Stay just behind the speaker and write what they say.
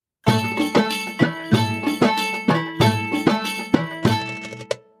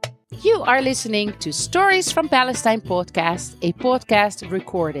You are listening to Stories from Palestine podcast, a podcast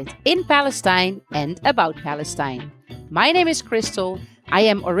recorded in Palestine and about Palestine. My name is Crystal. I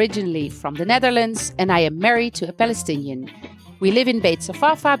am originally from the Netherlands and I am married to a Palestinian. We live in Beit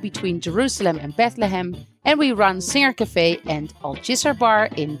Safafa between Jerusalem and Bethlehem, and we run Singer Cafe and Al Jisr Bar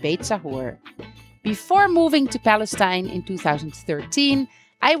in Beit Sahur. Before moving to Palestine in 2013,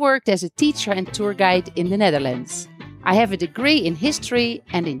 I worked as a teacher and tour guide in the Netherlands. I have a degree in history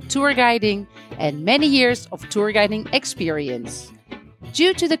and in tour guiding and many years of tour guiding experience.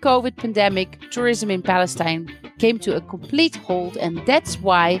 Due to the COVID pandemic, tourism in Palestine came to a complete halt, and that's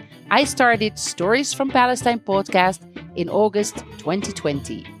why I started Stories from Palestine podcast in August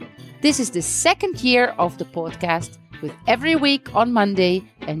 2020. This is the second year of the podcast, with every week on Monday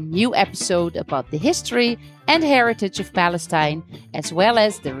a new episode about the history and heritage of Palestine, as well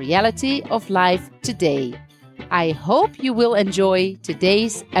as the reality of life today. I hope you will enjoy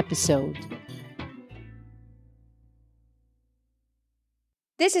today's episode.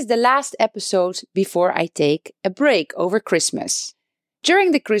 This is the last episode before I take a break over Christmas.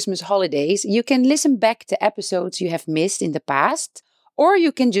 During the Christmas holidays, you can listen back to episodes you have missed in the past, or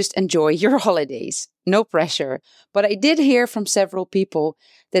you can just enjoy your holidays. No pressure. But I did hear from several people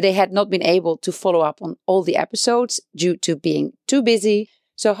that they had not been able to follow up on all the episodes due to being too busy.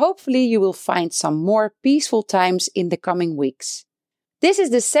 So hopefully you will find some more peaceful times in the coming weeks. This is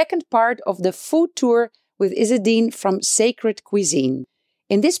the second part of the food tour with Izzedine from Sacred Cuisine.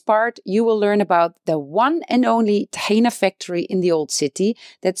 In this part, you will learn about the one and only tahina factory in the Old City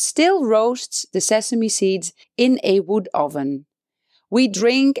that still roasts the sesame seeds in a wood oven. We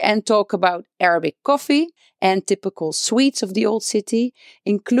drink and talk about Arabic coffee and typical sweets of the Old City,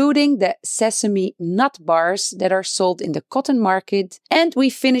 including the sesame nut bars that are sold in the cotton market. And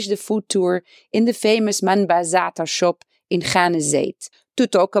we finish the food tour in the famous Manba Za'atar shop in Khan el-Zayt to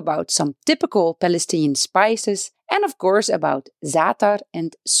talk about some typical Palestinian spices and of course about za'atar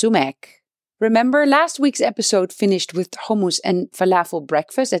and sumac. Remember, last week's episode finished with hummus and falafel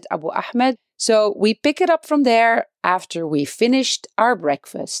breakfast at Abu Ahmed, so we pick it up from there after we finished our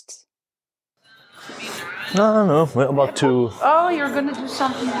breakfast. No, we're about to... Oh, you're gonna do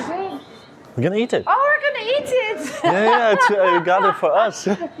something today? We're gonna eat it. Oh, we're gonna eat it! Yeah, you got it for us.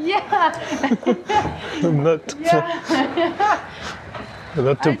 Yeah. Not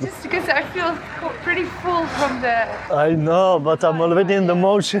to... Just because I feel pretty full from the... I know, but I'm already in the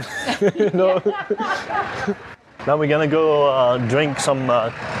motion. You know. Now we're gonna go drink some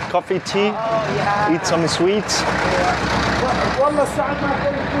coffee, tea, eat some sweets.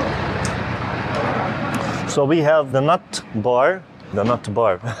 So we have the nut bar,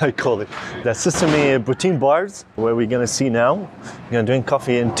 I call it, the sesame protein bars, where we're gonna see now. We're gonna drink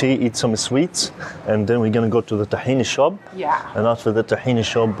coffee and tea, eat some sweets, and then we're gonna go to the tahini shop. Yeah. And after the tahini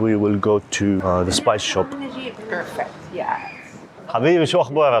shop, we will go to the spice shop. Perfect, yeah. حبيبي شو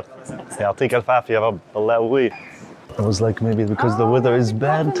أخبارك؟ يعطيك الف عافية يا رب، الله يقويك. I was like, maybe because the weather is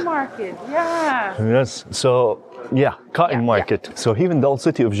bad. Cotton market, yeah. Yes, so yeah, cotton market. Yeah. So here in the old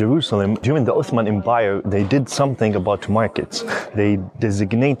city of Jerusalem, during the Ottoman Empire, they did something about markets. They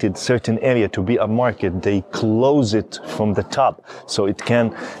designated certain area to be a market. They close it from the top so it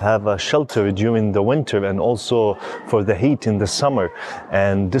can have a shelter during the winter and also for the heat in the summer.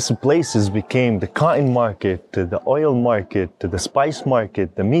 And these places became the cotton market, the oil market, the spice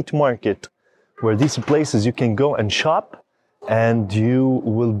market, the meat market, where these places you can go and shop, and you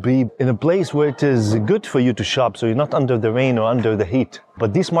will be in a place where it is good for you to shop, so you're not under the rain or under the heat.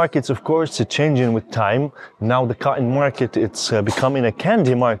 But these markets, of course, are changing with time. Now the cotton market, it's becoming a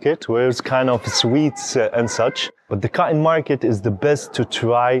candy market, where it's kind of sweets and such. But the cotton market is the best to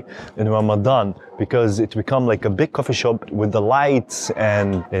try in Ramadan, because it becomes like a big coffee shop with the lights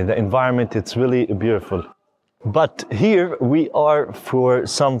and the environment. It's really beautiful. But here we are for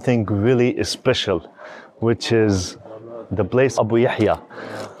something really special, which is the place Abu Yahya.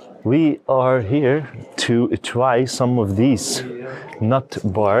 We are here to try some of these nut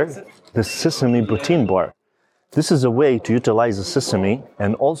bar, the sesame protein bar. This is a way to utilize the sesame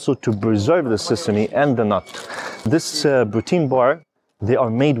and also to preserve the sesame and the nut. This protein bar, they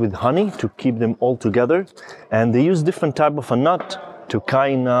are made with honey to keep them all together, and they use different type of a nut to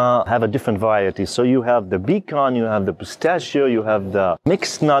kind of have a different variety. So you have the pecan, you have the pistachio, you have the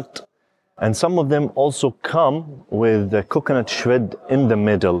mixed nut, and some of them also come with the coconut shred in the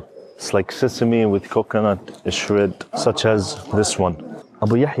middle. It's like sesame with coconut shred, such as this one.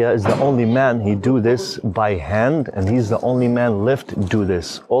 Abu Yahya is the only man he do this by hand, and he's the only man left to do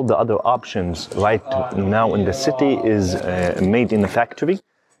this. All the other options right now in the city is made in a factory,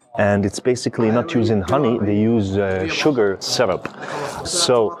 And it's basically not using honey, they use sugar syrup.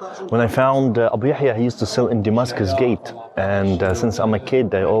 So when I found Abu Yahya, he used to sell in Damascus Gate. And since I'm a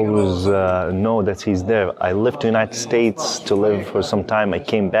kid, I always know that he's there. I left the United States to live for some time. I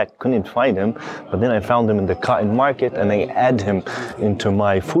came back, couldn't find him. But then I found him in the cotton market and I add him into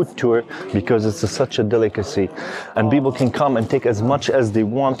my food tour because it's such a delicacy. And people can come and take as much as they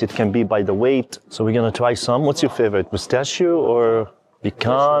want. It can be by the weight. So we're going to try some. What's your favorite? Pistachio or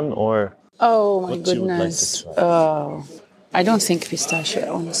pecan or? Oh my goodness. Oh, I don't think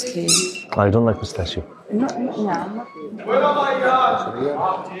pistachio, honestly. I don't like pistachio. No, yeah.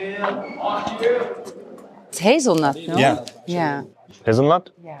 It's hazelnut, no? Yeah. Yeah. Hazelnut?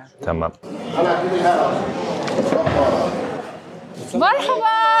 Yeah. تمام.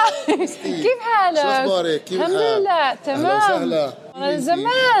 مرحبا كيف حالك؟ شو اخبارك؟ كيف الحمد الحال؟ لله تمام. أهلا وسهلا.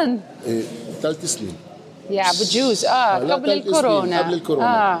 زمان. إيه، 3 سنين. يا بجوز لا، قبل 3 سنين، الكورونا. قبل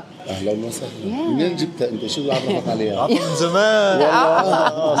الكورونا. اهلا وسهلا. منين جبتها انت؟ شو اللي عرفك عليها؟ من زمان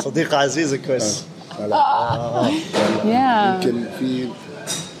والله صديق عزيز كويس. يمكن في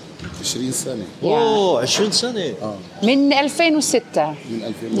 20 سنة. اوه 20 سنة. من 2006. من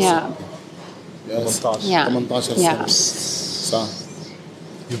 2006. 18. 18 سنة. صح.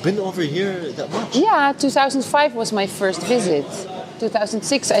 You've been over here that much? Yeah, 2005 was my first visit.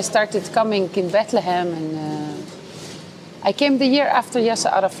 2006 I started coming in Bethlehem and I came the year after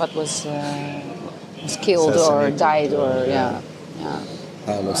Yasser Arafat was killed or died or yeah.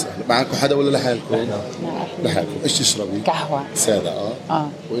 اهلا وسهلا. معكم حدا ولا لحالكم؟ لحالكم. ايش تشربي؟ قهوة. سادة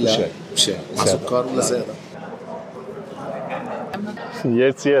ولا شاي. مع سكر ولا سادة؟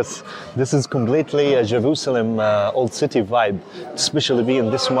 Yes. This is completely a Jerusalem old city vibe, especially being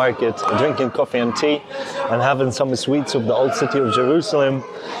in this market, drinking coffee and tea, and having some sweets of the old city of Jerusalem.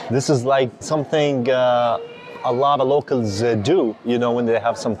 This is like something a lot of locals do, when they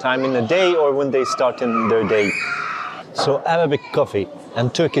have some time in the day or when they start in their day. So Arabic coffee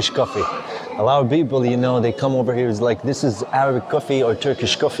and Turkish coffee. A lot of people, they come over here is like, this is Arabic coffee or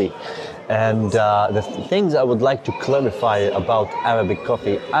Turkish coffee. And the things I would like to clarify about Arabic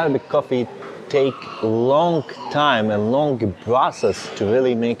coffee take long time and long process to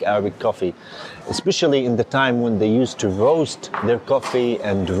really make Arabic coffee, especially in the time when they used to roast their coffee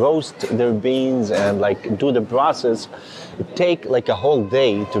and roast their beans and do the process. It take a whole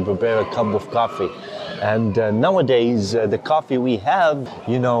day to prepare a cup of coffee. And nowadays, the coffee we have,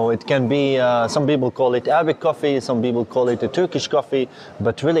 it can be, some people call it Arabic coffee, some people call it a Turkish coffee,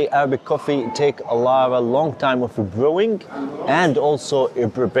 but really Arabic coffee take a long time of brewing and also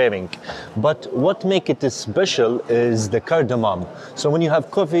preparing. But what make it special is the cardamom. So when you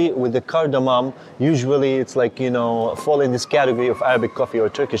have coffee with the cardamom, usually it's fall in this category of Arabic coffee or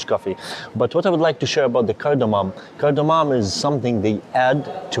Turkish coffee. But what I would like to share about the cardamom is something they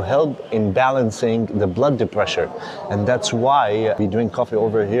add to help in balancing the blood pressure, and that's why we drink coffee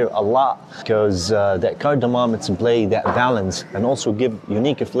over here a lot, because that cardamom, it's play that balance and also give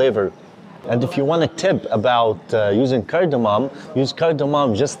unique flavor. And if you want a tip about using cardamom, use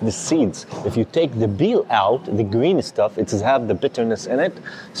cardamom just the seeds. If you take the peel out, the green stuff, it has have the bitterness in it.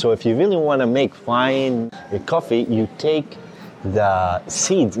 So if you really want to make fine coffee, you take the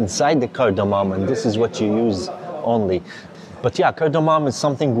seeds inside the cardamom, and this is what you use only. But yeah, cardamom is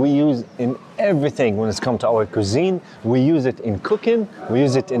something we use in everything when it's come to our cuisine. We use it in cooking, we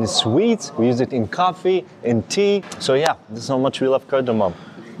use it in sweets, we use it in coffee, in tea. So yeah, this is how much we love cardamom.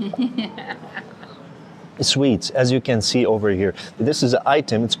 Sweets, as you can see over here. This is an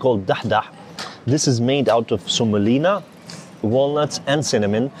item, it's called dahdah. This is made out of semolina, walnuts and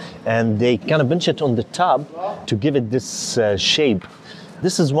cinnamon, and they kind of pinch it on the top to give it this shape.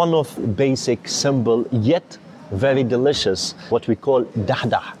 This is one of basic, simple, yet very delicious, what we call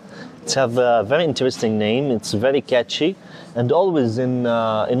dahdah. It's have a very interesting name, it's very catchy, and always in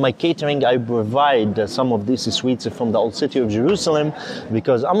my catering I provide some of these sweets from the old city of Jerusalem,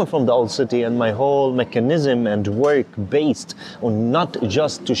 because I'm from the old city and my whole mechanism and work based on not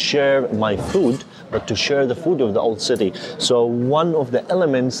just to share my food, but to share the food of the old city. So one of the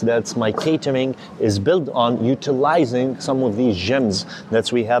elements that's my catering is built on utilizing some of these gems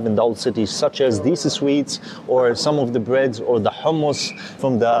that we have in the old city, such as these sweets or some of the breads or the hummus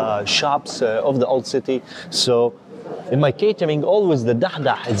from the shops of the old city. So in my catering, always the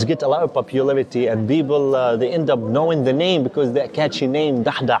dahdah, it's get a lot of popularity, and people, they end up knowing the name because that catchy name,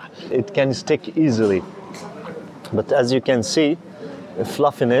 dahdah, it can stick easily. But as you can see,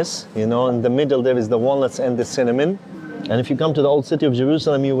 fluffiness, in the middle there is the walnuts and the cinnamon. And if you come to the old city of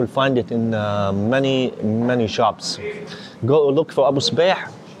Jerusalem, you will find it in many shops. Go look for Abu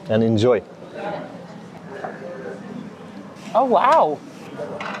Sbeih and enjoy. Oh wow.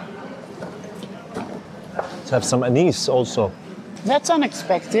 have some anise also. That's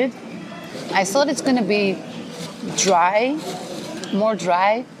unexpected. I thought it's going to be dry, more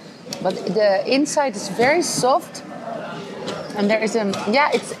dry, but the inside is very soft. And there is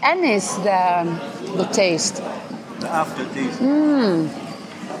it's anise, the taste. The aftertaste.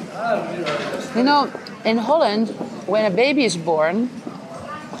 You know, in Holland, when a baby is born,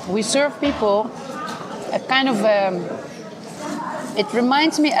 we serve people a kind of, it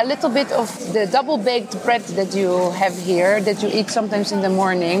reminds me a little bit of the double-baked bread that you have here, that you eat sometimes in the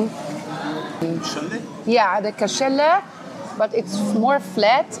morning. Kashelle? Yeah, the kashelle, but it's more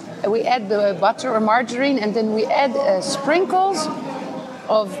flat. We add the butter or margarine, and then we add sprinkles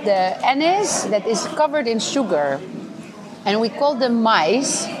of the anise that is covered in sugar. And we call them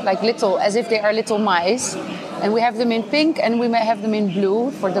mice, like little, as if they are little mice. And we have them in pink, and we may have them in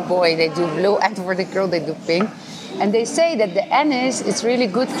blue. For the boy, they do blue, and for the girl, they do pink. And they say that the anise is really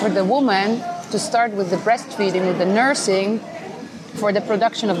good for the woman to start with the breastfeeding, with the nursing, for the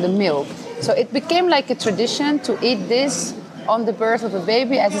production of the milk. So it became like a tradition to eat this on the birth of a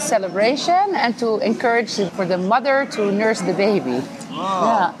baby as a celebration, and to encourage for the mother to nurse the baby. Wow.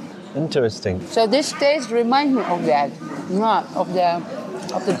 Yeah. Interesting. So this taste reminds me of that, of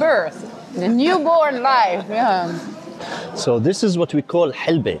the birth, the newborn life. Yeah. So this is what we call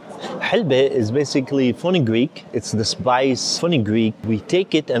helbe. Helbe is basically fenugreek. It's the spice fenugreek. We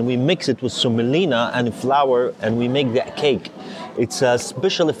take it and we mix it with semolina and flour, and we make that cake. It's a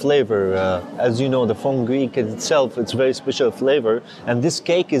special flavor. As you know, the fenugreek itself, it's very special flavor. And this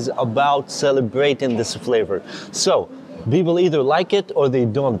cake is about celebrating this flavor. So people either like it or they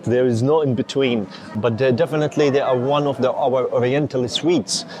don't. There is no in between. But definitely they are one of our Oriental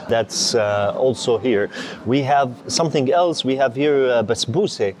sweets that's also here. We have something else. We have here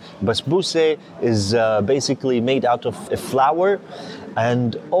basbouse. Basbouse is basically made out of flour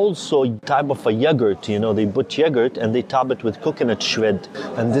and also type of a yogurt. You know, they put yogurt and they top it with coconut shred.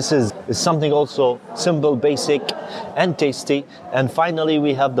 And this is something also simple, basic, and tasty. And finally,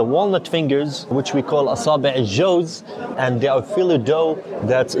 we have the walnut fingers, which we call asabi' al-jawz, and they are filo dough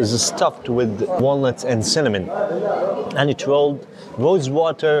that is stuffed with walnuts and cinnamon. And it's rolled rose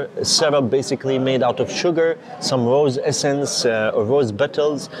water syrup, basically made out of sugar, some rose essence or rose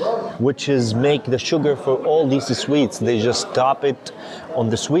petals, which is make the sugar for all these sweets. They just top it on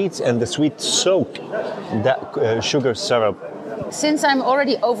the sweets, and the sweets soak that sugar syrup. Since I'm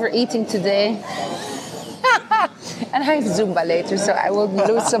already overeating today, and I have Zumba later, so I will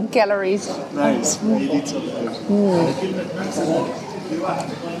lose some calories. Nice. You eat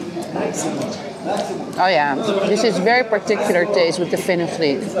Oh yeah, this is very particular taste with the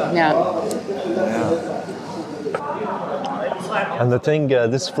fenugreek. Yeah. And the thing,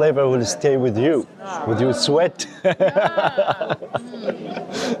 this flavor will stay with you sweat.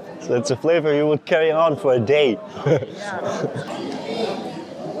 So it's a flavor you will carry on for a day.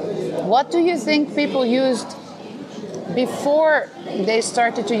 What do you think people used before they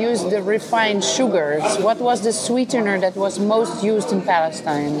started to use the refined sugars? What was the sweetener that was most used in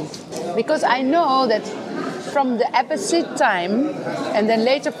Palestine? Because I know that from the Abbasid time, and then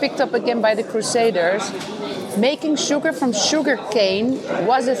later picked up again by the Crusaders, making sugar from sugar cane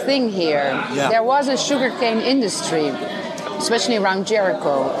was a thing here. Yeah. There was a sugar cane industry, especially around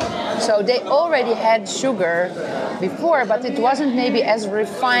Jericho. So they already had sugar before, but it wasn't maybe as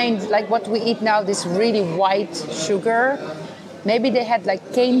refined like what we eat now, this really white sugar. Maybe they had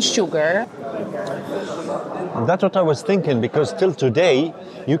like cane sugar. That's what I was thinking, because till today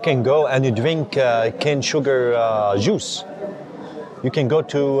you can go and you drink cane sugar juice. You can go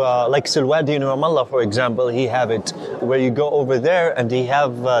to like Silwadi in Ramallah, for example, he have it, where you go over there and they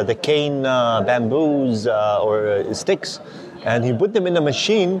have the cane bamboos or sticks, and you put them in a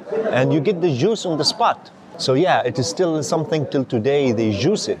machine and you get the juice on the spot. So yeah, it is still something till today, they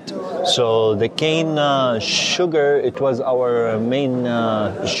juice it. So the cane sugar, it was our main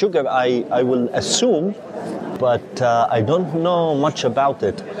sugar, I will assume, but I don't know much about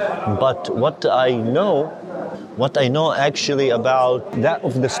it. But what I know actually about that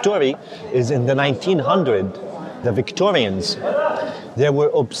of the story is in the 1900s, the Victorians, they were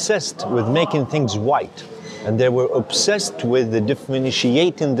obsessed with making things white. And they were obsessed with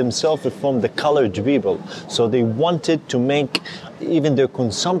differentiating themselves from the colored people. So they wanted to make even their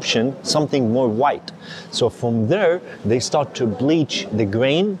consumption something more white. So from there, they start to bleach the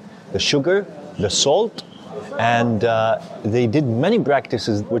grain, the sugar, the salt, And they did many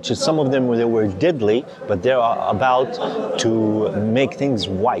practices, which is some of them they were deadly, but they are about to make things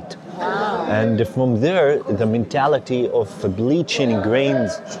white. And from there, the mentality of bleaching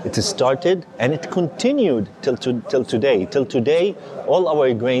grains, it started and it continued till today. Till today, all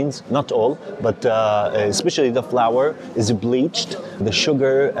our grains, not all, but especially the flour, is bleached, the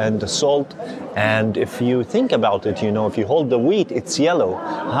sugar and the salt. And if you think about it, you know, if you hold the wheat, it's yellow.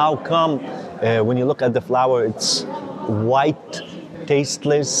 How come when you look at the flour, it's white,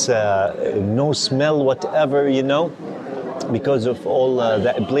 tasteless, no smell, whatever, you know? Because of all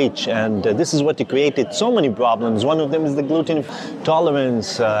that bleach, and this is what created so many problems. One of them is the gluten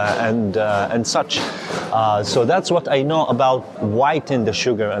tolerance and such. So that's what I know about whitening the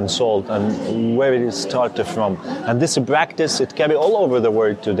sugar and salt and where it started from. And this practice, it carried all over the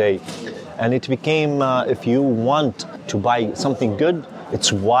world today. And it became, if you want to buy something good,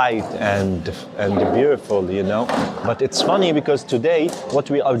 it's white and beautiful, you know. But it's funny because today, what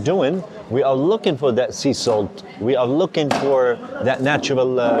we are doing, we are looking for that sea salt. We are looking for that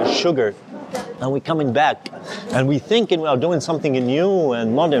natural sugar. And we're coming back. And we're thinking we are doing something new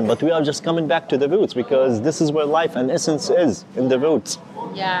and modern, but we are just coming back to the roots because this is where life and essence is, in the roots.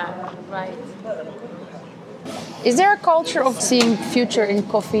 Yeah, right. Is there a culture of seeing future in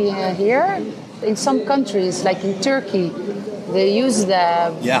coffee here? In some countries, like in Turkey, they use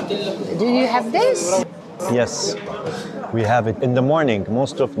the... Yeah. Do you have this? Yes, we have it. In the morning,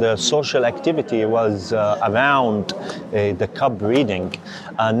 most of the social activity was around the cup reading.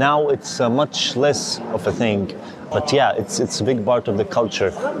 Now it's much less of a thing. But yeah, it's a big part of the culture,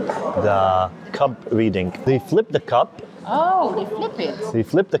 the cup reading. They flip the cup. Oh, they flip it. They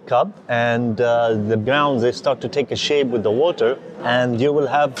flip the cup and the grounds, they start to take a shape with the water, and you will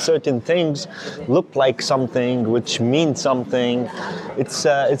have certain things look like something, which means something.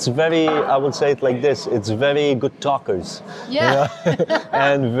 It's very, I would say it like this, it's very good talkers. Yeah. You know?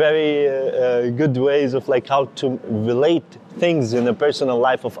 And very good ways of like how to relate things in the personal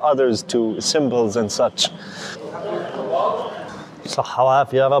life of others to symbols and such. صحة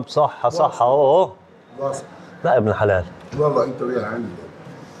وعافية يا رب. صحة صحة. لا ابن الحلال. والله انت ويا عندي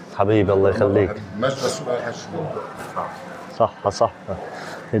حبيبي الله يخليك. مش بس رايح صحة صحة.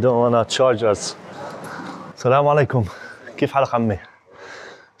 You don't wanna charge us. السلام عليكم. كيف حالك عمي؟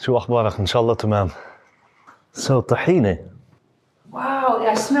 شو أخبارك؟ إن شاء الله تمام. So tahini. Wow,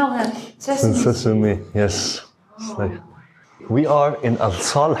 I smell that. Sesame. Yes. We are in Al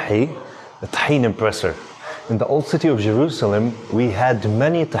Salhi, a tahini presser. In the old city of Jerusalem, we had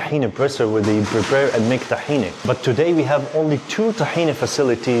many tahini presser where they prepare and make tahini. But today we have only 2 tahini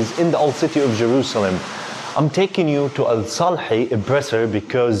facilities in the old city of Jerusalem. I'm taking you to Al Salhi, a presser,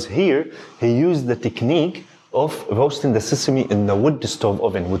 because here he used the technique of roasting the sesame in the wood stove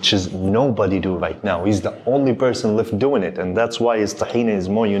oven, which is nobody do right now. He's the only person left doing it, and that's why his tahini is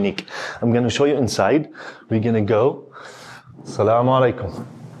more unique. I'm gonna show you inside. We're gonna go. Assalamu alaikum.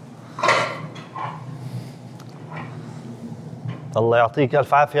 الله يعطيك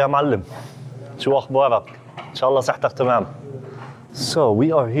ألف عافية يا معلم. شو أخبارك؟ إن شاء الله صحتك تمام. So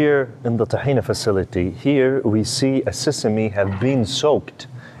we are here in the tahini facility. Here we see a sesame have been soaked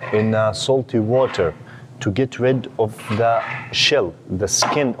in salty water to get rid of the shell, the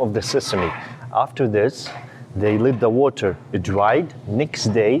skin of the sesame. After this, they let the water dried. Next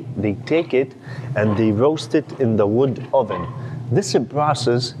day, they take it and they roast it in the wood oven. This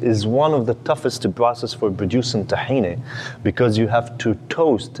process is one of the toughest process for producing tahini because you have to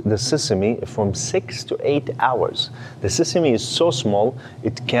toast the sesame from 6 to 8 hours. The sesame is so small,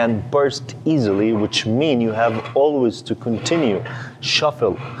 it can burst easily, which means you have always to continue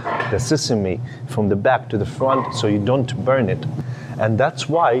shuffle the sesame from the back to the front so you don't burn it. And that's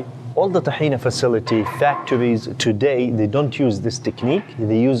why all the tahini facility factories today, they don't use this technique.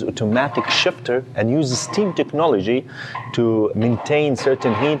 They use automatic shifter and use steam technology to maintain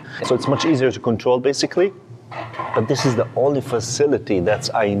certain heat. So it's much easier to control basically. But this is the only facility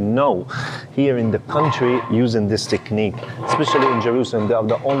that I know here in the country using this technique, especially in Jerusalem. They are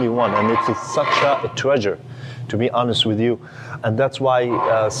the only one, and it's such a treasure, to be honest with you. And that's why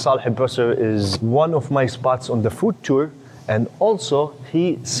Salhi Presser is one of my spots on the food tour. And also,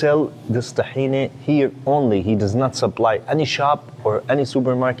 he sells this tahini here only. He does not supply any shop or any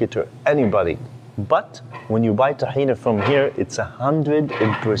supermarket or anybody. But when you buy tahini from here, it's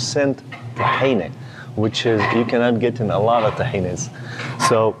 100% tahini, which is, you cannot get in a lot of tahinis.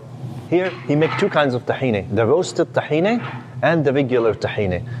 So here, he makes 2 kinds of tahini, the roasted tahini and the regular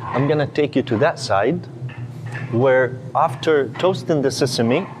tahini. I'm gonna take you to that side, where after toasting the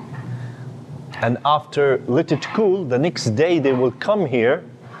sesame, and after let it cool, the next day they will come here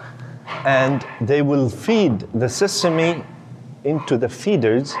and they will feed the sesame into the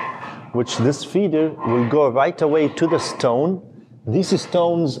feeders, which this feeder will go right away to the stone. These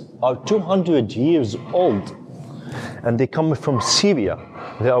stones are 200 years old, and they come from Syria.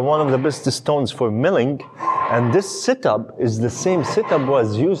 They are one of the best stones for milling, and this setup is the same setup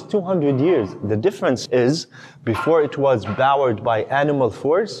was used 200 years. The difference is, before it was powered by animal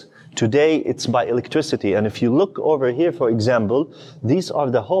force, today it's by electricity. And if you look over here, for example, these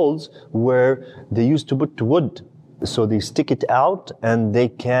are the holes where they used to put wood. So they stick it out and they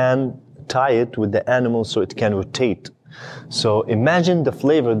can tie it with the animal so it can rotate. So imagine the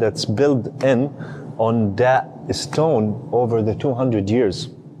flavor that's built in on that stone over the 200 years.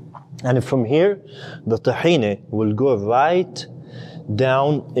 And from here, the tahini will go right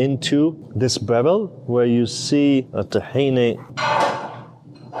down into this barrel where you see a tahini.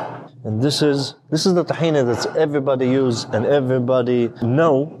 And this is the tahini that everybody use and everybody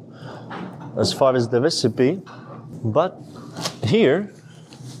know as far as the recipe. But here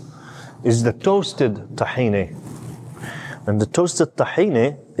is the toasted tahini. And the toasted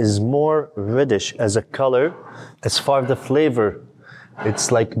tahini is more reddish as a color. As far as the flavor,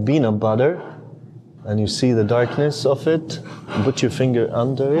 it's like peanut butter. And you see the darkness of it. Put your finger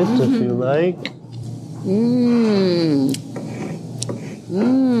under it if you like.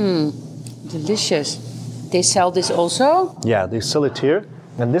 Delicious. They sell this also? Yeah, they sell it here.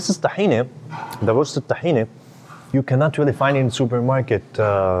 And this is tahini, the roasted tahini. You cannot really find it in supermarket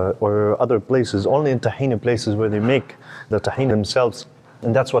or other places, only in tahini places where they make the tahini themselves.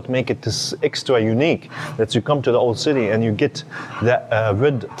 And that's what makes it this extra unique, that you come to the old city and you get the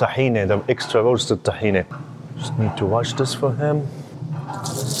red tahini, the extra roasted tahini. Just need to wash this for him.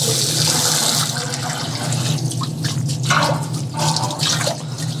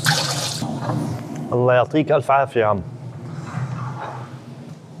 Allah يعطيك ألف عافية عم.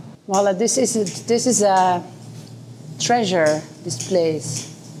 Wallah, this is a treasure, this place.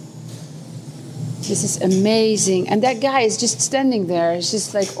 This is amazing. And that guy is just standing there. It's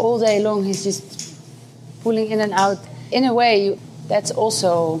just like all day long, he's just pulling in and out. In a way, that's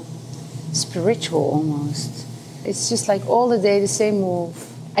also spiritual almost. It's just like all the day the same move.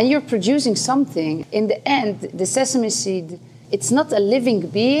 And you're producing something. In the end, the sesame seed, it's not a living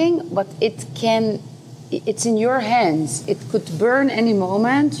being, but it's in your hands. It could burn any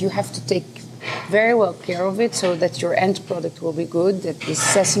moment. You have to take very well care of it so that your end product will be good, that the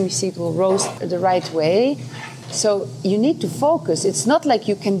sesame seed will roast the right way. So you need to focus. It's not like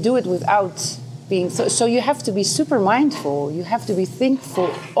you can do it without being... So you have to be super mindful. You have to be thankful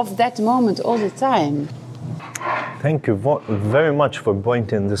of that moment all the time. Thank you very much for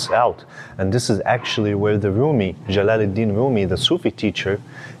pointing this out. And this is actually where the Rumi, Jalaluddin Rumi, the Sufi teacher,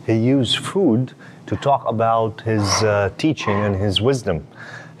 he used food to talk about his teaching and his wisdom.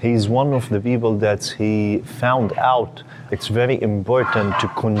 He's one of the people that he found out it's very important to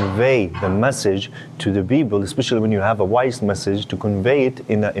convey the message to the people, especially when you have a wise message, to convey it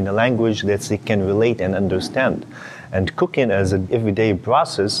in a language that they can relate and understand. And cooking as an everyday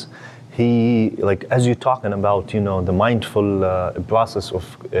process, he, like as you're talking about, the mindful process of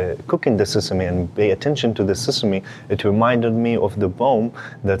cooking the sesame and pay attention to the sesame, it reminded me of the poem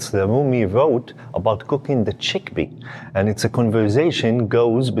that the Rumi wrote about cooking the chickpea. And it's a conversation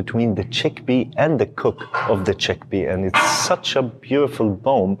goes between the chickpea and the cook of the chickpea. And it's such a beautiful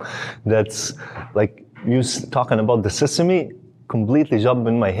poem that's like you talking about the sesame, completely jumped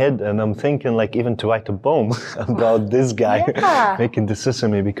in my head, and I'm thinking like even to write a poem about this guy making the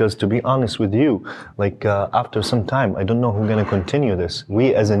sesame, because to be honest with you, like after some time, I don't know who's going to continue this.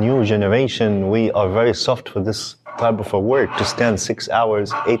 We as a new generation, we are very soft for this type of a work, to stand 6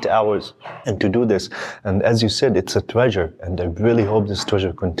 hours, 8 hours and to do this. And as you said, it's a treasure, and I really hope this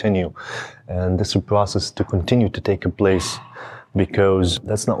treasure continue and this process to continue to take a place, because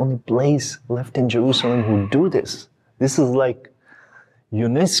that's the only place left in Jerusalem who do this. This is like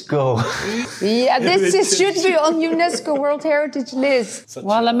UNESCO. Yeah, this should be on UNESCO World Heritage List.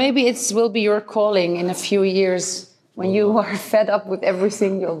 Well, maybe it will be your calling in a few years. When you are fed up with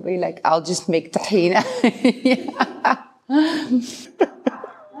everything, you'll be like, I'll just make tahina.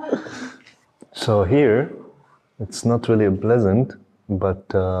 So here, it's not really pleasant, but...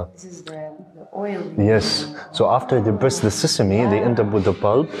 This is the oil. Yes. So after they press the sesame, they end up with the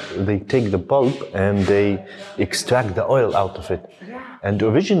pulp. They take the pulp and they extract the oil out of it. And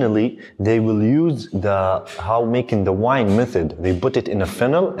originally, they will use how making the wine method. They put it in a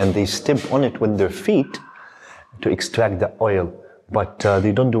funnel and they step on it with their feet to extract the oil. But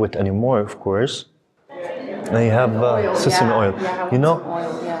they don't do it anymore, of course. They have sesame oil.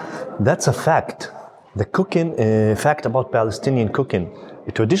 That's a fact. The cooking, fact about Palestinian cooking.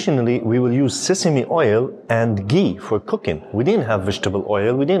 Traditionally, we will use sesame oil and ghee for cooking. We didn't have vegetable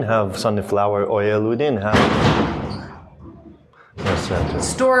oil, we didn't have sunflower oil, we didn't have... What's that?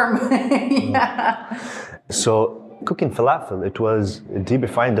 Storm. Yeah. So cooking falafel, it was deep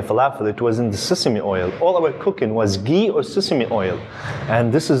frying the falafel, it was in the sesame oil. All our cooking was ghee or sesame oil.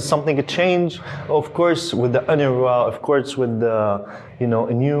 And this is something a change, of course, with the UNRWA, of course, with the, a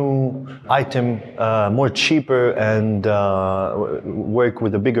new item, more cheaper and work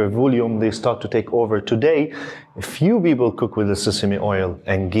with a bigger volume, they start to take over. Today, few people cook with the sesame oil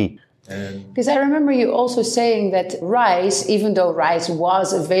and ghee. Because I remember you also saying that rice, even though rice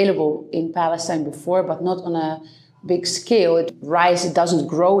was available in Palestine before, but not on a big scale, rice doesn't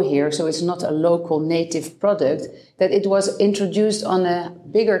grow here, so it's not a local native product, that it was introduced on a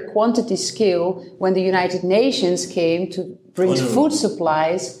bigger quantity scale when the United Nations came to bring food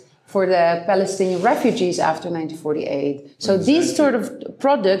supplies for the Palestinian refugees after 1948. So these sort of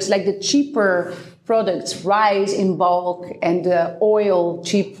products, like the cheaper products, rice in bulk and oil,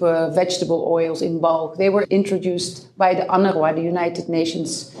 cheap vegetable oils in bulk, they were introduced by the UNRWA, the United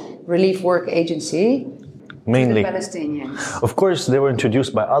Nations Relief Work Agency, mainly. to the Palestinians. Of course, they were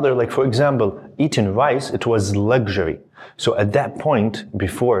introduced by other, like for example, eating rice, it was luxury. So at that point,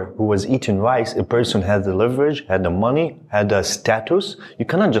 before who was eating rice, a person had the leverage, had the money, had a status. You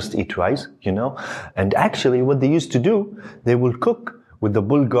cannot just eat rice, And actually what they used to do, they will cook with the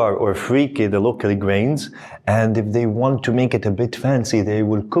bulgur or frike, the local grains. And if they want to make it a bit fancy, they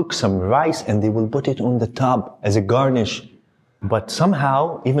will cook some rice and they will put it on the top as a garnish. But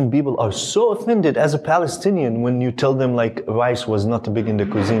somehow, even people are so offended as a Palestinian when you tell them like rice was not big in the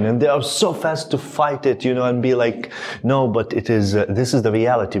cuisine, and they are so fast to fight it, and be like, no, but it is, this is the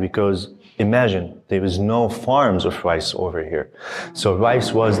reality, because imagine there is no farms of rice over here. So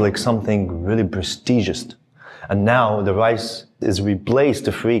rice was like something really prestigious. And now the rice is replaced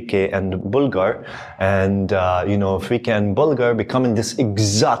the frike and bulgur, and frike and bulgur becoming this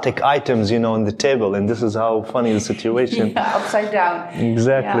exotic items, on the table, and this is how funny the situation. Yeah, upside down.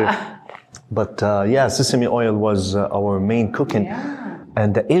 Exactly. Yeah. But sesame oil was our main cooking. Yeah.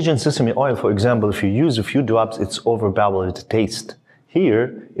 And the Asian sesame oil, for example, if you use a few drops, it's overpowered the taste.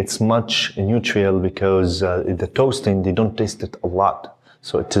 Here, it's much neutral because the toasting, they don't taste it a lot.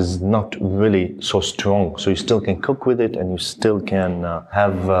 So it is not really so strong. So you still can cook with it and you still can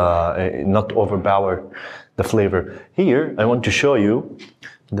have not overpower the flavor. Here, I want to show you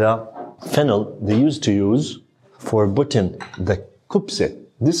the fennel they used to use for putting the kupse.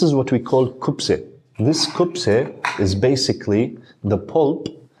 This is what we call kupse. This kupse is basically the pulp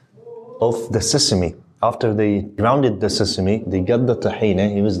of the sesame. After they grounded the sesame, they got the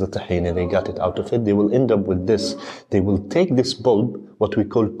tahine, here's the tahine, they got it out of it, they will end up with this. They will take this pulp, what we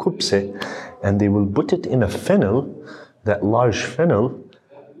call kupse, and they will put it in a fennel, that large fennel,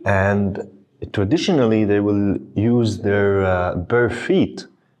 and traditionally they will use their bare feet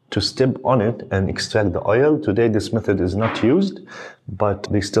to step on it and extract the oil. Today this method is not used,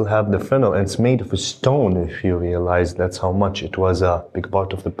 but they still have the fennel, and it's made of a stone, if you realize that's how much it was a big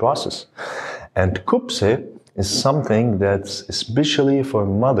part of the process. And kupse is something that's especially for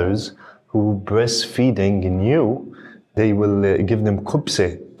mothers who breastfeeding new, they will give them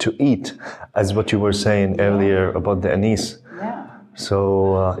kupse to eat, as what you were saying earlier about the anise. Yeah.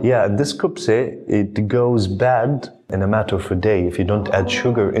 So this kupse, it goes bad in a matter of a day. If you don't add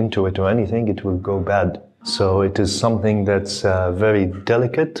sugar into it or anything, it will go bad. So it is something that's very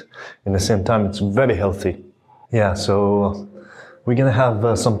delicate. In the same time, it's very healthy. Yeah, so we're gonna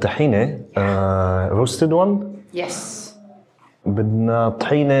have some tahine, roasted one. Yes. بدنا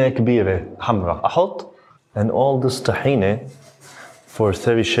طحينة كبيرة حمراء أحط, and all this tahine for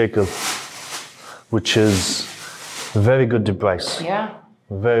 30 shekel, which is very good the price. Yeah.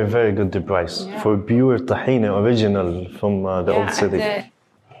 Very, very good the price. Yeah. For pure tahine original from the old city.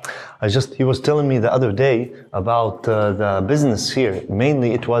 He was telling me the other day about the business here.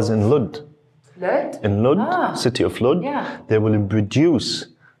 Mainly it was in Lud. Lud? In Lud, city of Lud. Yeah. They will produce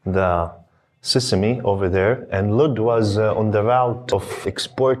the sesame over there, and Lud was on the route of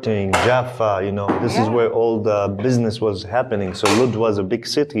exporting Jaffa, this is where all the business was happening. So Lud was a big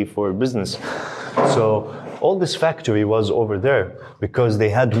city for business. So all this factory was over there because they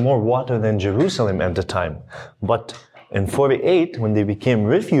had more water than Jerusalem at the time. But in 48, when they became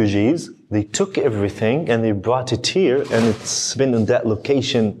refugees, they took everything and they brought it here, and it's been in that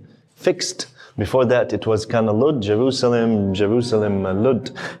location fixed. Before that, it was kind of Lud, Jerusalem,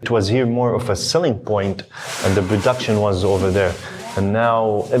 Lud. It was here more of a selling point, and the production was over there. And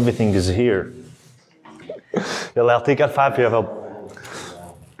now everything is here. يلا يعطيك ألف عافية يا رب.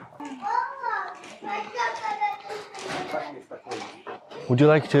 Would you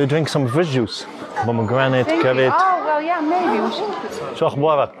like to drink some fresh juice? Pomegranate, carrot. Oh, well, yeah, maybe we should. شو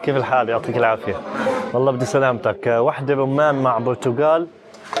أخبارك؟ كيف الحال؟ يعطيك العافية. والله بدي سلامتك. واحدة رمان مع برتقال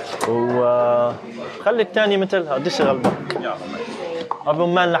وخلي الثانية مثلها. قديش يغلبك؟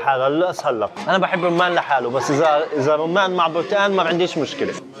 الرمان لحاله اللي أسهل لك. أنا بحب الرمان لحاله بس إذا رمان مع برتقال ما عنديش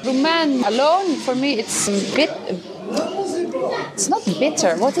مشكلة. Rumman alone, for me, it's not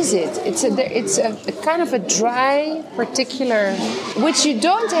bitter. What is it? It's a kind of a dry, particular, which you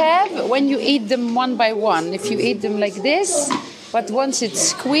don't have when you eat them one by one. If you eat them like this, but once it's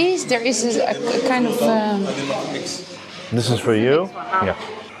squeezed, there is a kind of. This is for you. Yeah.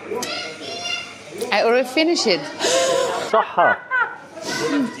 I already finished it. صحة.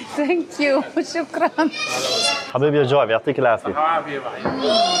 Thank you. شكرا. حبيبي يا جواب يعطيك العافية.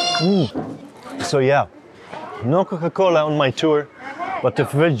 So yeah, no Coca-Cola on my tour, but the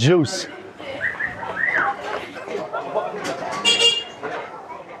fresh juice.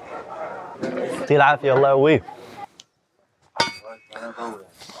 يعطيه العافية الله يقويه.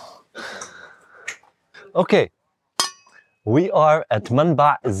 Okay, we are at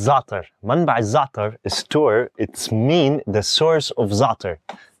Manba' al-Za'atar. Manba' al-Za'atar is store, it's mean the source of Za'atar,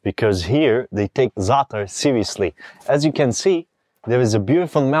 because here they take Za'atar seriously. As you can see, there is a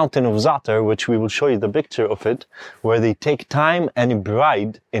beautiful mountain of Za'atar, which we will show you the picture of it, where they take time and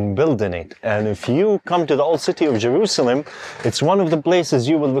pride in building it. And if you come to the old city of Jerusalem, it's one of the places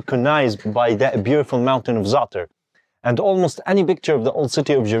you will recognize by that beautiful mountain of Za'atar. And almost any picture of the old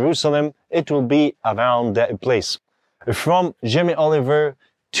city of Jerusalem, it will be around that place. From Jamie Oliver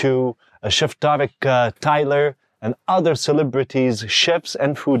to Chef Tarek Tyler and other celebrities, chefs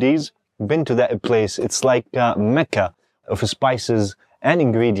and foodies, been to that place. It's like Mecca of spices and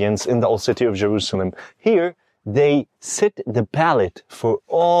ingredients in the old city of Jerusalem. Here, they set the palate for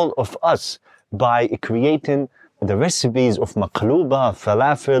all of us by creating the recipes of maqluba,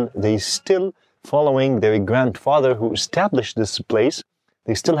 falafel. They still following their grandfather who established this place.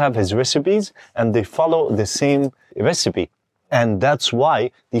 They still have his recipes and they follow the same recipe. And that's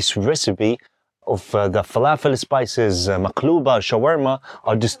why this recipe of the falafel spices, maqluba, shawarma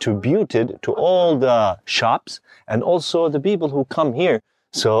are distributed to all the shops and also the people who come here.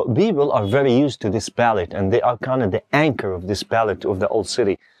 So people are very used to this palate and they are kind of the anchor of this palate of the old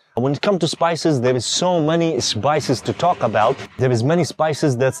city. When it comes to spices, there is so many spices to talk about. There is many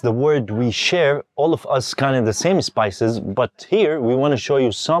spices, that's the word we share, all of us kind of the same spices, but here we want to show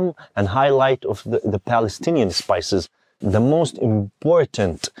you some and highlight of the Palestinian spices. The most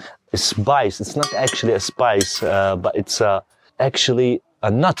important spice, it's not actually a spice, but it's actually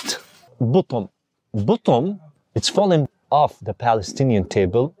a nut, butum. Butum, it's fallen off the Palestinian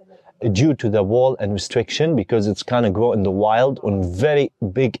table due to the wall and restriction because it's kind of grow in the wild on very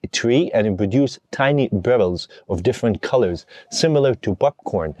big tree and it produce tiny barrels of different colors, similar to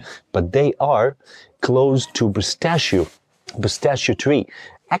popcorn, but they are close to pistachio tree.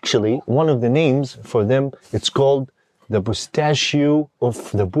 Actually, one of the names for them, it's called the pistachio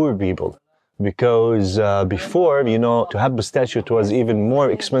of the poor people. Because before, to have pistachio, it was even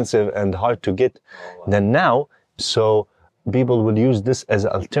more expensive and hard to get than now. So people will use this as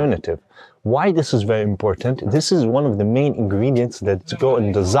an alternative. Why this is very important? This is one of the main ingredients that go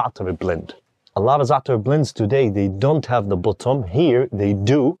in the Za'atar blend. A lot of Za'atar blends today, they don't have the butum. Here, they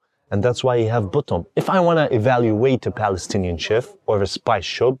do, and that's why you have butum. If I want to evaluate a Palestinian chef or a spice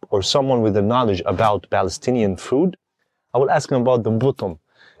shop or someone with the knowledge about Palestinian food, I will ask them about the butum.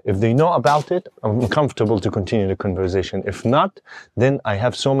 If they know about it, I'm comfortable to continue the conversation. If not, then I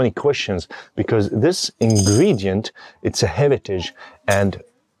have so many questions because this ingredient, it's a heritage and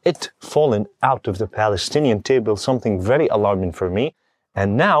it fallen out of the Palestinian table, something very alarming for me.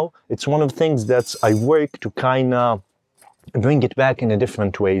 And now it's one of the things that I work to kind of bring it back in a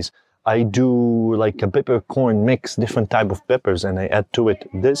different ways. I do like a peppercorn mix, different type of peppers, and I add to it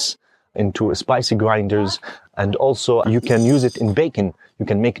this into spicy grinders. And also you can use it in baking. You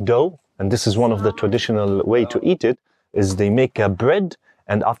can make dough, and this is one of the traditional way to eat it, is they make a bread,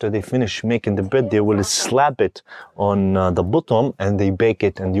 and after they finish making the bread, they will slap it on the bottom and they bake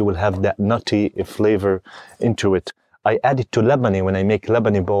it, and you will have that nutty flavor into it. I add it to Lebanese when I make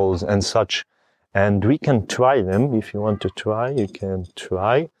Lebanese bowls and such, and we can try them. If you want to try, you can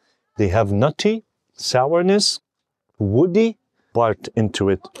try. They have nutty, sourness, woody part into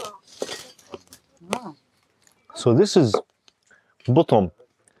it. Wow. So this is butum.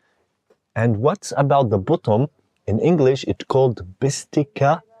 And what's about the butum? In English, it's called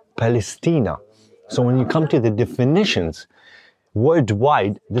Bistica Palestina. So when you come to the definitions,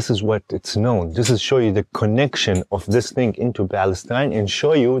 worldwide, this is what it's known. This is show you the connection of this thing into Palestine and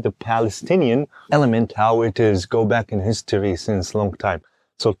show you the Palestinian element, how it is go back in history since long time.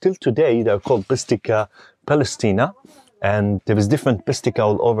 So till today, they're called Pistica Palestina, and there is different Pistica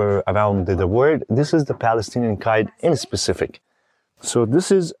all over around the world. This is the Palestinian kind in specific. So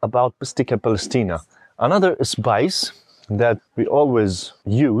this is about Pistica Palestina. Another spice that we always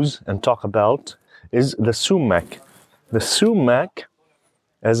use and talk about is the sumac. The sumac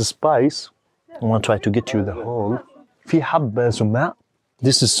as a spice, I want to try to get you the whole. في حبة سماق.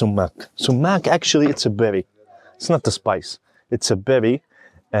 This is sumac. Sumac, actually, it's a berry. It's not a spice. It's a berry,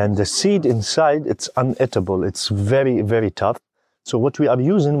 and the seed inside, it's uneatable. It's very, very tough. So what we are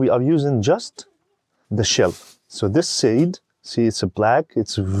using just the shell. So this seed, see, it's a black.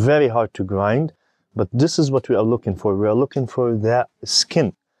 It's very hard to grind, but this is what we are looking for. We are looking for the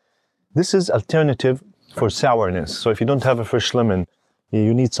skin. This is alternative for sourness. So if you don't have a fresh lemon,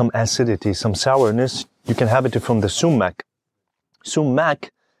 you need some acidity, some sourness, you can have it from the sumac.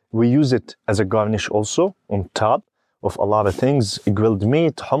 Sumac, we use it as a garnish also on top of a lot of things, grilled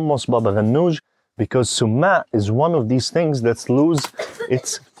meat, hummus, baba ghanoush, because sumac is one of these things that lose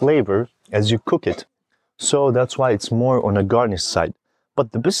its flavor as you cook it. So that's why it's more on a garnish side.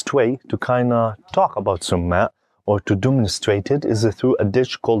 But the best way to kind of talk about sumac or to demonstrate it is through a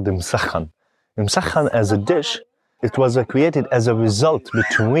dish called msakhan. Msakhan as a dish, it was created as a result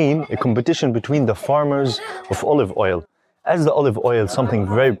between a competition between the farmers of olive oil. As the olive oil is something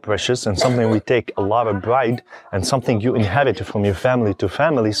very precious and something we take a lot of pride and something you inherit from your family to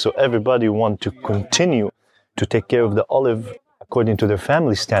family, so everybody want to continue to take care of the olive according to their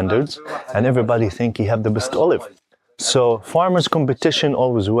family standards, and everybody think he have the best olive. So farmers competition,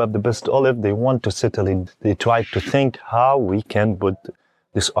 always who have the best olive, they want to settle it. They try to think how we can put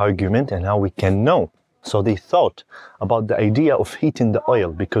this argument and how we can know. So they thought about the idea of heating the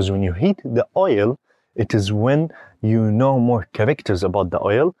oil, because when you heat the oil, it is when you know more characters about the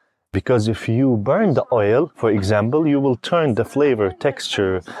oil. Because if you burn the oil, for example, you will turn the flavor,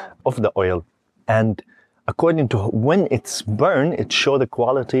 texture of the oil. And according to when it's burned, it shows the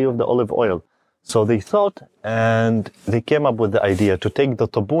quality of the olive oil. So they thought, and they came up with the idea to take the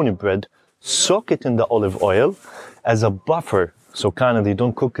tabbouleh bread, soak it in the olive oil as a buffer. So kind of they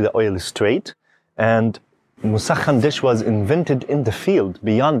don't cook the oil straight. And musakhan dish was invented in the field,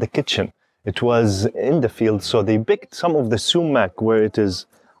 beyond the kitchen. It was in the field. So they picked some of the sumac where it is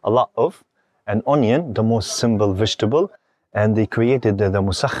a lot of, and onion, the most simple vegetable. And they created the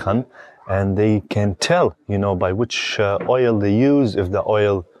musakhan. And they can tell, by which oil they use, if the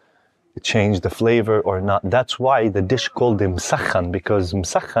oil changed the flavor or not. That's why the dish called msakhan, because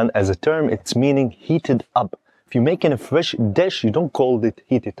msakhan as a term, it's meaning heated up. If you're making a fresh dish, you don't call it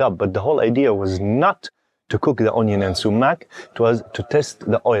heated up, but the whole idea was not to cook the onion and sumac, it was to test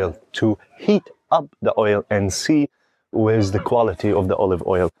the oil, to heat up the oil and see where's the quality of the olive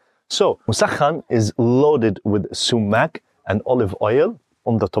oil. So, musakhan is loaded with sumac and olive oil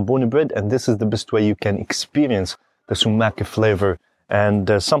on the tabbouleh bread, and this is the best way you can experience the sumac flavor.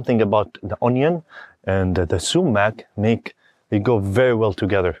 And something about the onion and the sumac they go very well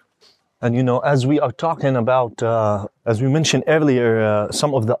together. And as we are talking about, as we mentioned earlier,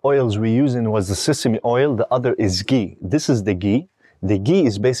 some of the oils we using was the sesame oil, the other is ghee. This is the ghee. The ghee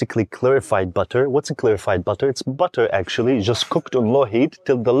is basically clarified butter. What's a clarified butter? It's butter actually, just cooked on low heat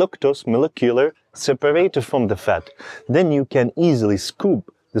till the lactose molecular separated from the fat. Then you can easily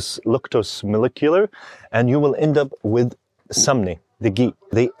scoop this lactose molecular and you will end up with samni, the ghee.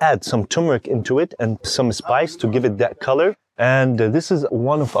 They add some turmeric into it and some spice to give it that color. And this is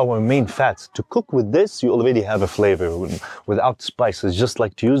one of our main fats. To cook with this, you already have a flavor. Without spices, just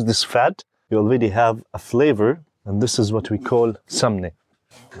like to use this fat, you already have a flavor. And this is what we call samni.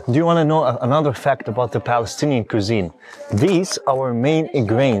 Do you want to know another fact about the Palestinian cuisine? These our main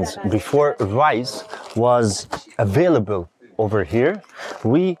grains. Before rice was available over here,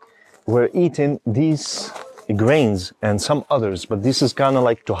 we were eating these grains and some others, but this is kind of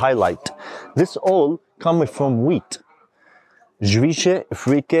like to highlight. This all come from wheat. Jwishe,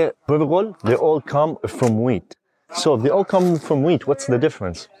 frike, burgol, they all come from wheat. So if they all come from wheat, what's the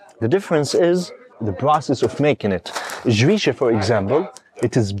difference? The difference is the process of making it. Jwishe, for example,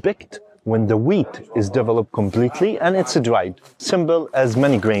 it is baked when the wheat is developed completely and it's dried, simple as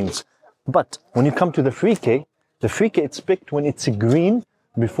many grains. But when you come to the frike it's baked when it's green,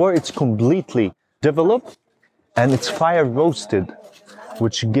 before it's completely developed, and it's fire roasted,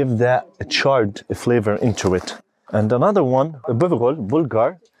 which give that a charred flavor into it. And another one,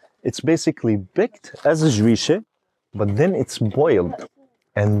 bulgar, it's basically baked as a jwishe, but then it's boiled,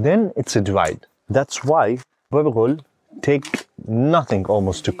 and then it's dried. That's why burgol take nothing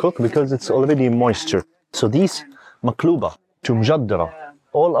almost to cook because it's already moisture. So these makluba, tumjaddara,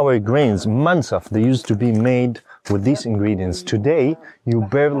 all our grains, mansaf, they used to be made with these ingredients. Today, you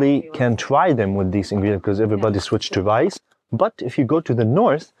barely can try them with these ingredients because everybody switched to rice. But if you go to the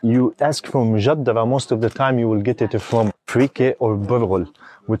north, you ask for mujaddara, most of the time you will get it from frike or burghul,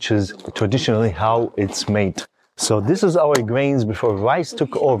 which is traditionally how it's made. So this is our grains before rice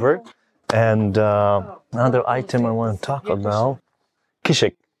took over. And another item I want to talk about,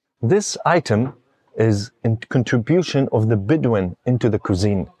 kishik. This item is in contribution of the Bedouin into the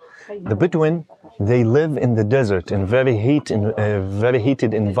cuisine. The Bedouin, they live in the desert in very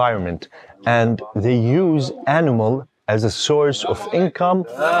heated environment, and they use animal as a source of income,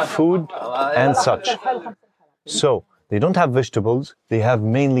 food, and such. So they don't have vegetables, they have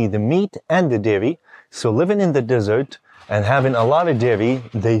mainly the meat and the dairy. So living in the desert and having a lot of dairy,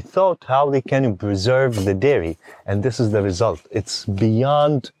 they thought how they can preserve the dairy. And this is the result. It's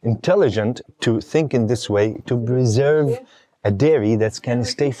beyond intelligent to think in this way, to preserve a dairy that can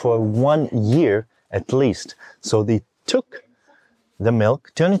stay for 1 year at least. So they took the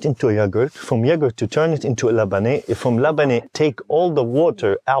milk, turn it into yogurt, from yogurt to turn it into labane, from labane take all the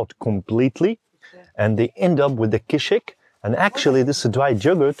water out completely, and they end up with the kishik. And actually this dried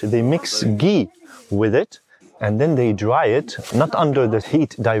yogurt, they mix ghee with it, and then they dry it, not under the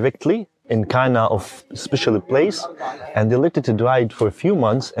heat directly, in kind of special place, and they let it dry for a few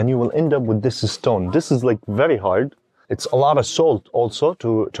months, and you will end up with this stone. This is like very hard. It's a lot of salt also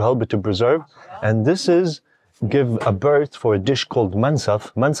to help it to preserve, and this is give a birth for a dish called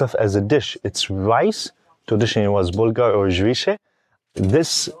mansaf. Mansaf as a dish, it's rice, traditionally it was bulgur or jwishe.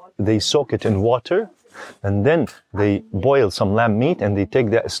 This, they soak it in water, and then they boil some lamb meat, and they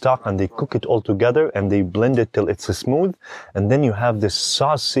take that stock and they cook it all together, and they blend it till it's smooth. And then you have this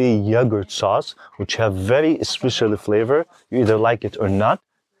saucy yogurt sauce, which have very special flavor. You either like it or not.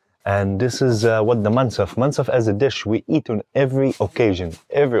 And this is what the mansaf as a dish we eat on every occasion,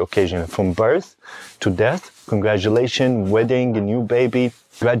 from birth to death, congratulations, wedding, a new baby,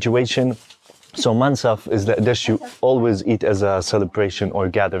 graduation. So mansaf is the dish you always eat as a celebration or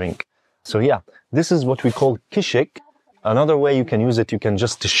gathering. So yeah, this is what we call kishik. Another way you can use it, you can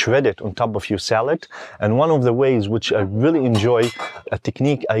just shred it on top of your salad. And one of the ways which I really enjoy, a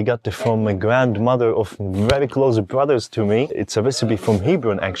technique I got from my grandmother of very close brothers to me. It's a recipe from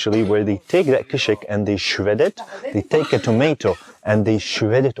Hebron actually, where they take that kishik and they shred it. They take a tomato and they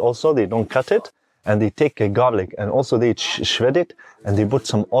shred it also, they don't cut it. And they take a garlic and also they shred it, and they put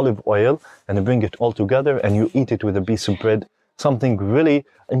some olive oil and they bring it all together, and you eat it with a piece of bread. Something really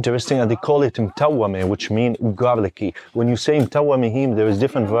interesting, and they call it mtawame, which means garlicky. When you say mtawame, there is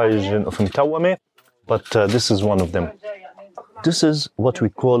different version of mtawame, but this is one of them. This is what we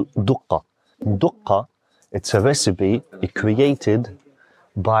call duqqa. Duqqa, it's a recipe created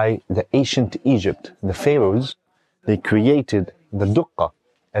by the ancient Egypt. The pharaohs, they created the duqqa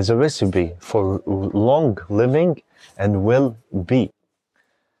as a recipe for long living and well-being.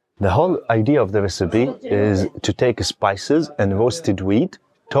 The whole idea of the recipe is to take spices and roasted wheat,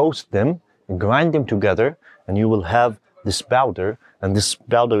 toast them, grind them together, and you will have this powder. And this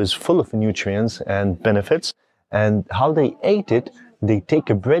powder is full of nutrients and benefits. And how they ate it, they take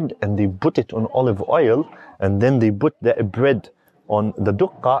a bread and they put it on olive oil, and then they put the bread on the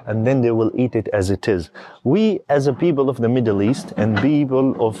duqqa, and then they will eat it as it is. We, as a people of the Middle East and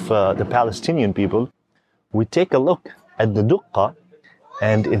people of the Palestinian people, we take a look at the duqqa,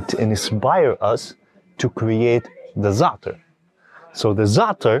 and it inspires us to create the za'atar. So the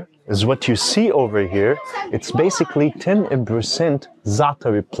za'atar is what you see over here. It's basically 10%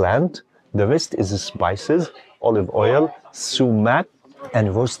 za'atar plant. The rest is spices, olive oil, sumac,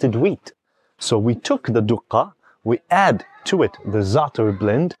 and roasted wheat. So we took the duqqa, we add to it the za'atar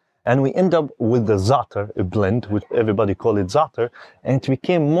blend, and we end up with the za'atar blend, which everybody call it za'atar, and it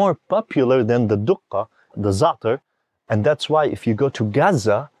became more popular than the duqqa, the za'atar. And that's why if you go to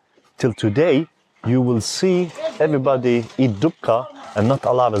Gaza, till today, you will see everybody eat duqqa and not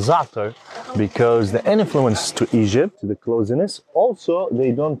a lot of za'atar, because the influence to Egypt, the closeness, also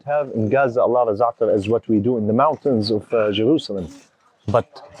they don't have in Gaza a lot of za'atar as what we do in the mountains of Jerusalem.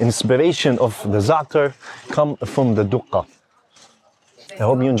 But inspiration of the za'atar come from the duqqa. I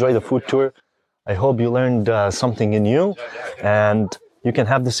hope you enjoy the food tour. I hope you learned something new, and you can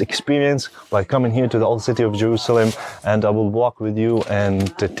have this experience by coming here to the old city of Jerusalem, and I will walk with you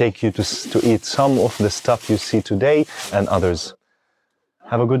and take you to eat some of the stuff you see today and others.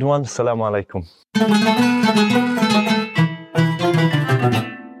 Have a good one. Assalamu alaikum.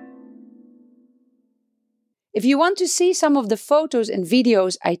 If you want to see some of the photos and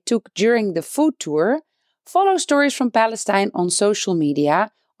videos I took during the food tour, Follow Stories from Palestine on social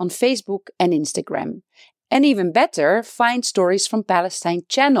media, on Facebook and Instagram. And even better, find Stories from Palestine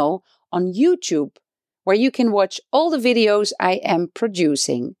channel on YouTube, where you can watch all the videos I am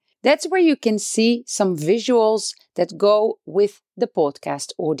producing. That's where you can see some visuals that go with the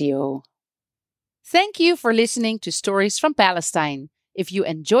podcast audio. Thank you for listening to Stories from Palestine. If you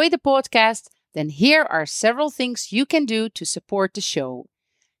enjoy the podcast, then here are several things you can do to support the show.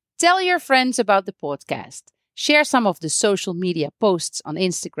 Tell your friends about the podcast. Share some of the social media posts on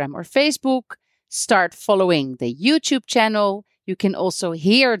Instagram or Facebook. Start following the YouTube channel. You can also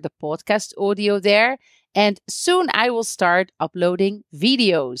hear the podcast audio there. And soon I will start uploading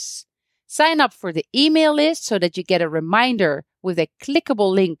videos. Sign up for the email list so that you get a reminder with a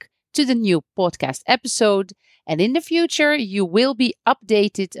clickable link to the new podcast episode. And in the future, you will be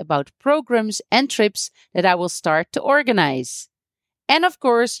updated about programs and trips that I will start to organize. And of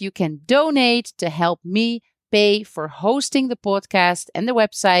course, you can donate to help me pay for hosting the podcast and the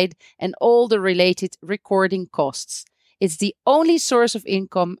website and all the related recording costs. It's the only source of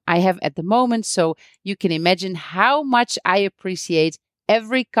income I have at the moment, so you can imagine how much I appreciate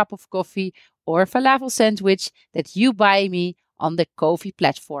every cup of coffee or falafel sandwich that you buy me on the Ko-fi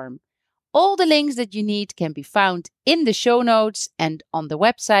platform. All the links that you need can be found in the show notes and on the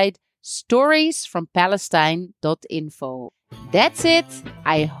website storiesfrompalestine.info. That's it.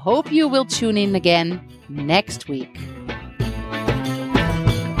 I hope you will tune in again next week.